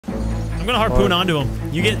I'm gonna harpoon onto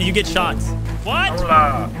him. You get shots. What?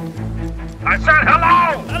 Hola. I said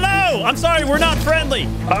hello. Hello. I'm sorry, we're not friendly.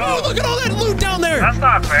 Oh, look at all that loot down there. That's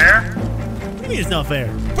not fair. What do you mean it's not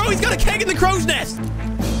fair? Bro, he's got a keg in the crow's nest.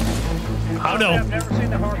 Oh no. I've never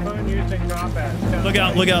seen the harpoon used in combat. Look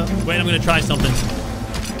out, look out. Wait, I'm gonna try something.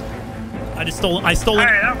 I stole it.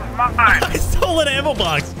 Hey, that was mine. I stole an ammo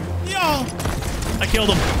box. Yo. I killed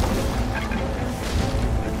him.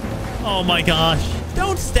 Oh my gosh.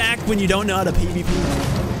 Don't stack when you don't know how to PvP.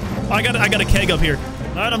 I got a keg up here.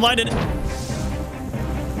 All right, I'm lighting it.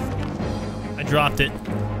 I dropped it.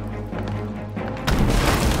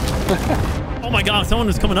 Oh my god, someone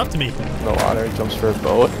was coming up to me. The water jumps for a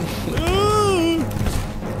boat. Ooh.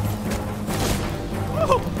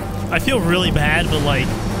 Oh. I feel really bad, but like,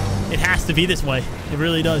 it has to be this way. It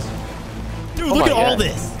really does. Dude, look at all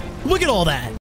this. Look at all that.